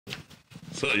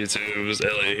So YouTube, it's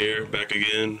Elliot here, back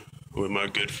again with my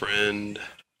good friend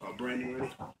Brandon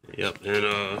Rainey. Yep,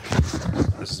 and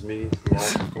this is me,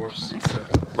 of course.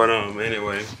 But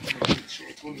anyway,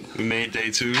 we made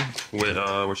day 2 with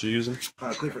what you using?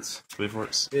 Qliphort.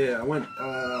 Qliphort. Yeah, I went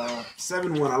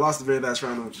 7-1. I lost the very last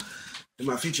round in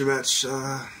my feature match.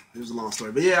 It was a long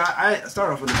story, but yeah, I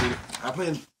started off with I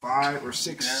played 5 or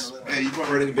 6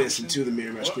 Brandon Abyss and 2 of the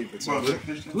mirror match Qliphort. So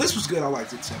the list was good. I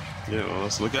liked it. So yeah, well,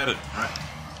 let's look at it. All right.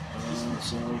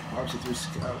 So obviously 3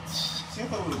 scouts,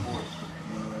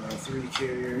 3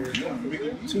 carrier,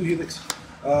 2 helix.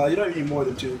 You don't need more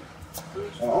than 2.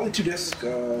 Only 2 discs.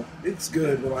 It's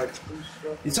good, but like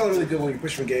it's only really good when you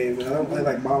push for game. And I don't play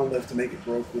like monolith to make it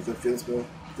broke with the field spell.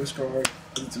 This card,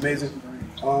 it's amazing.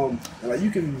 And like you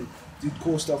can do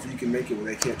cool stuff where you can make it where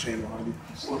they can't chain behind you.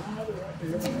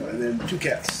 And then 2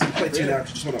 cats. You play 2 now because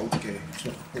you just want to OTK. You just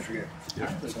want to push for game. Yeah.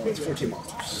 So it's 14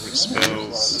 monsters.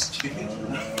 Spells.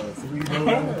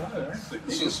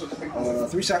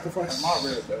 3 sacrifice.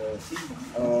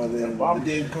 Then the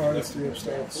Dave card is 3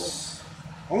 upstarts.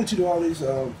 Only 2 dualities.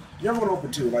 You never want to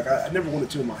open 2. Like I never wanted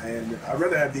 2 in my hand. I'd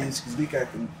rather have these because Vika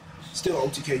can still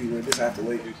OTK you win. This I have to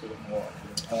wait.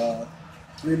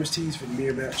 3 MSTs for the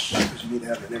mirror match because you need to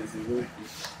have it and everything really.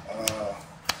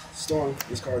 Storm.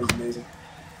 This card is amazing.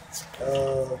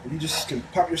 You just can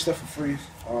pop your stuff for free.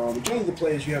 Generally the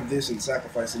plays you have this and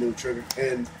sacrifice and it'll trigger.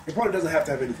 And your opponent doesn't have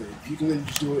to have anything. You can literally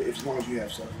just do it as long as you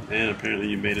have stuff. And apparently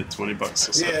you made it $20 or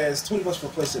something. Yeah, it's $20 for a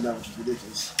playset now, which is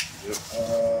ridiculous. Yep.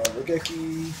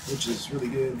 Regeki, which is really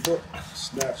good. Book,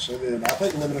 Snatch, and then I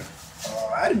played the limiter.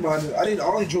 I didn't mind it. I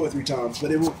only drew it 3 times,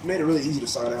 but it made it really easy to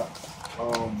sign out.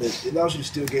 But it allows you to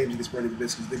steal games against Brandon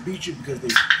Abyss because they beat you because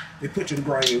they put you in the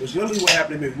grind. It was literally what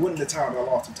happened to me. We won the time, I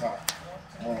lost in time.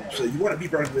 So you want to beat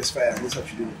Brandon Abyss fast, and this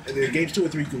helps you do it. And then games 2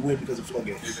 and 3 you can win because of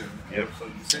floodgates. Yep.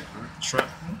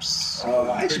 Traps.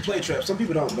 I actually play traps. Some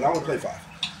people don't, but I only play 5.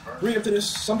 Reempting this.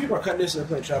 Some people are cutting this and they're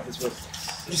playing traps, but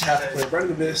you just have to play.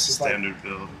 Brandon Abyss is like standard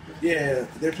build. Yeah,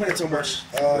 they're playing so much.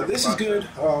 This is good.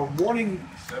 Warning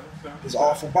is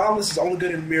awful. Boundless is only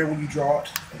good in the mirror when you draw it.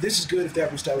 This is good if they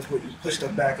have established what you push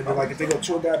stuff back, and then like if they go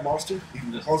tour guide monster, you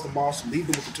can close the monster, leave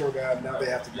them with the tour guide, and now they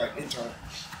have to like enter.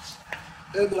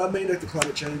 And then I made like the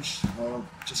climate change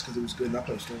just because it was good, and I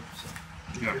played Storm. So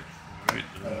yeah. Right.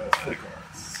 4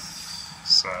 cards.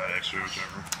 Side extra,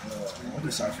 whichever. I'll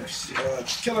do side first.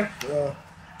 Killer.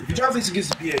 If you drop these against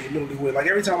the PA, you literally win. Like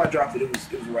every time I dropped it, it was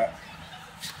a wrap.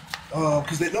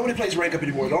 Because nobody plays rank up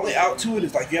anymore. The only out to it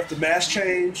is like you have to mass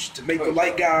change to make the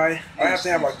light guy. I have to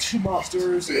have like 2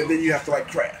 monsters, and then you have to like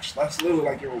crash. That's literally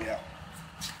like your only out.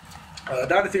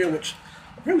 Down Ethereum, which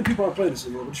apparently people aren't playing this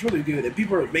anymore, but it's really good. And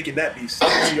people are making that beast.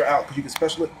 So you're out because you can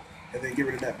special it and then get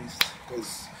rid of that beast.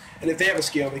 And if they have a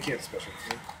scale, they can't special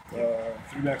it.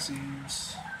 3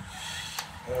 maxis.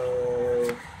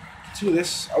 2 of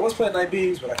this. I was playing Night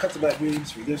Beams, but I cut the Night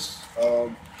Beams for this.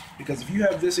 Because if you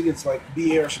have this against like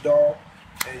BA or Shadal,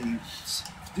 and you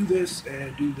do this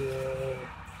and do the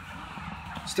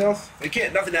stealth, they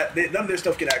can't. None of their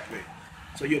stuff can activate.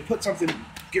 So you'll put something,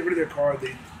 get rid of their card.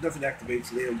 Nothing activates,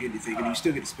 so they don't get anything, and you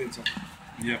still get to spin something.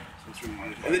 Yep. So it's really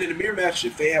good. And then in the mirror match,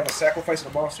 if they have a sacrifice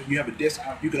of a monster, and you have a disc,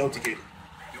 you can OTK it.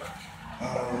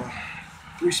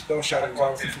 3 spell shadows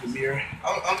obviously for the mirror,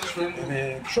 and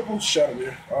then triple shadow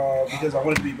mirror because I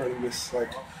wanted to be better than this.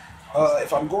 Like.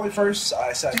 If I'm going first,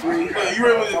 I sat 3.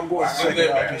 If I'm going second,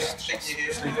 I'll just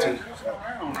sleep 2.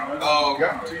 Oh,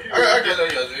 I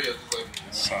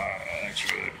guess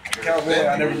Cowboy,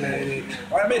 I never made it.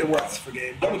 I made it worth for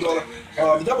game. Double dollar.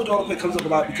 The double dollar play comes up a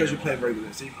lot because you're playing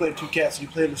regular. So you play 2 cats, and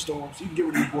you play the storm, so you can get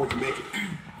rid of the board to make it.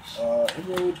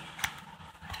 Emerald,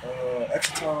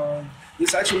 Exciton.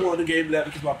 This actually won the game that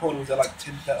because my opponent was at like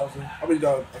 10,000. I mean,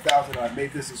 1,000. I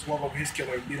made this and swung over his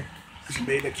killer and beat him because he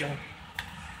made that killer.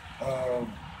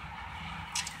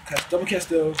 Double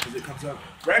Castillo because it comes up.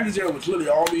 Gravity Zero, which literally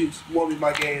always won me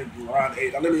my game around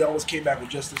 8. I literally always came back with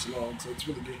just this alone, so it's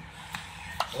really good.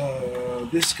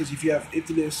 This because if you have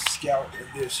Emptiness, Scout, and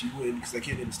this, you win because I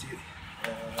can't even steal it.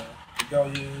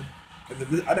 Rebellion, and then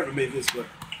this, I never made this, but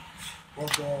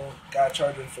guy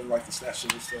charging for like the snatch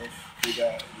and stuff. Big guy,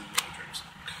 and then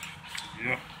the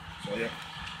Yeah. So yeah,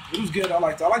 it was good. I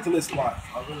liked the list a lot.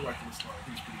 I really liked the list a lot. I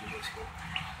think it's pretty good list.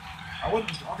 I don't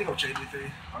think I'll change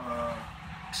anything,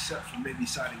 except for maybe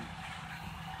citing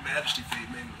Majesty Fade,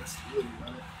 maybe. That's really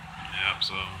about it. Yeah,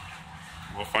 so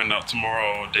we'll find out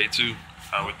tomorrow, day 2,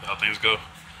 how things go.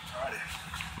 Alrighty.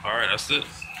 Alright, that's it.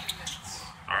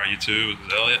 Alright, YouTube, this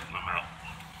is Elliot.